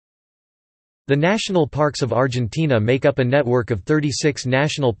The National Parks of Argentina make up a network of 36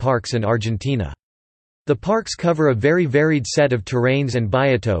 national parks in Argentina. The parks cover a very varied set of terrains and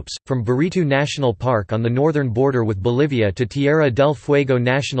biotopes, from Baritú National Park on the northern border with Bolivia to Tierra del Fuego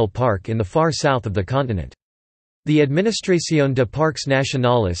National Park in the far south of the continent. The Administración de Parques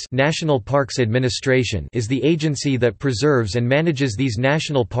Nacionales National Parks Administration is the agency that preserves and manages these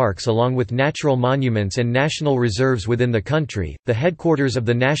national parks along with natural monuments and national reserves within the country. The headquarters of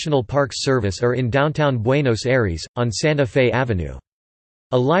the National Parks Service are in downtown Buenos Aires, on Santa Fe Avenue.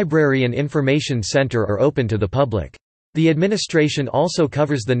 A library and information center are open to the public. The administration also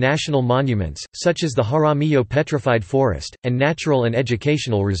covers the national monuments, such as the Jaramillo Petrified Forest, and natural and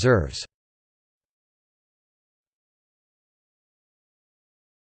educational reserves.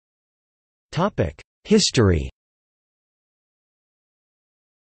 History.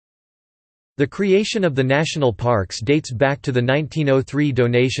 The creation of the national parks dates back to the 1903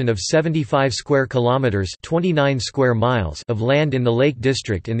 donation of 75 square kilometers (29 square miles) of land in the Lake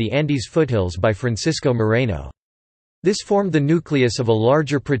District in the Andes foothills by Francisco Moreno. This formed the nucleus of a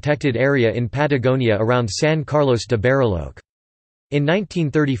larger protected area in Patagonia around San Carlos de Bariloche. In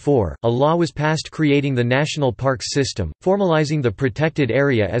 1934, a law was passed creating the National Parks System, formalizing the protected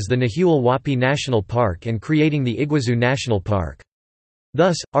area as the Nahuel Huapi National Park and creating the Iguazú National Park.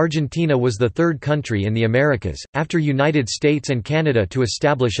 Thus, Argentina was the third country in the Americas, after United States and Canada, to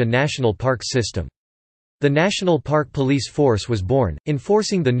establish a national parks system. The National Park Police Force was born,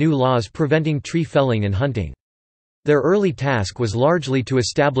 enforcing the new laws preventing tree felling and hunting. Their early task was largely to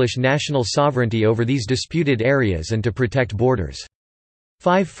establish national sovereignty over these disputed areas and to protect borders.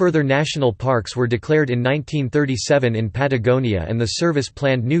 5 further national parks were declared in 1937 in Patagonia, and the service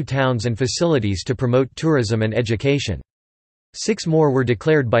planned new towns and facilities to promote tourism and education. 6 more were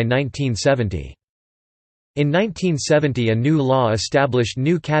declared by 1970. In 1970 a new law established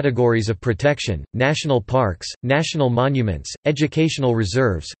new categories of protection: national parks, national monuments, educational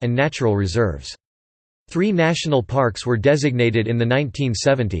reserves, and natural reserves. 3 national parks were designated in the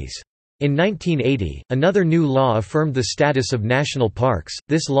 1970s. In 1980, another new law affirmed the status of national parks.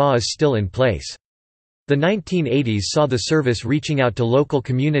 This law is still in place. The 1980s saw the service reaching out to local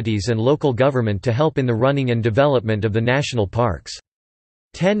communities and local government to help in the running and development of the national parks.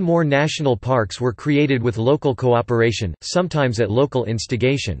 10 more national parks were created with local cooperation, sometimes at local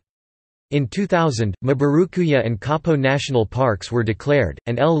instigation. In 2000, Maburucuya and Capo National Parks were declared,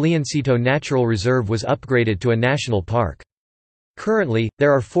 and El Leoncito Natural Reserve was upgraded to a national park. Currently,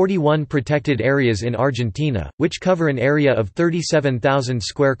 there are 41 protected areas in Argentina, which cover an area of 37,000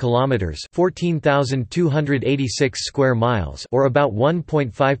 square kilometers, 14,286 square miles, or about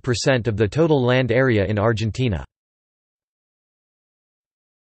 1.5% of the total land area in Argentina.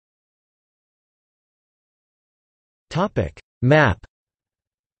 Topic: Map.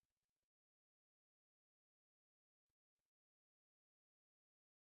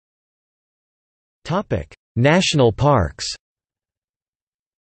 Topic: National parks.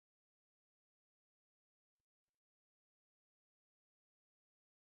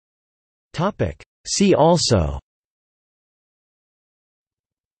 See also: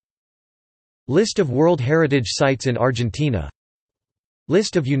 List of World Heritage Sites in Argentina,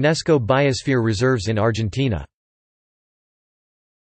 List of UNESCO Biosphere Reserves in Argentina.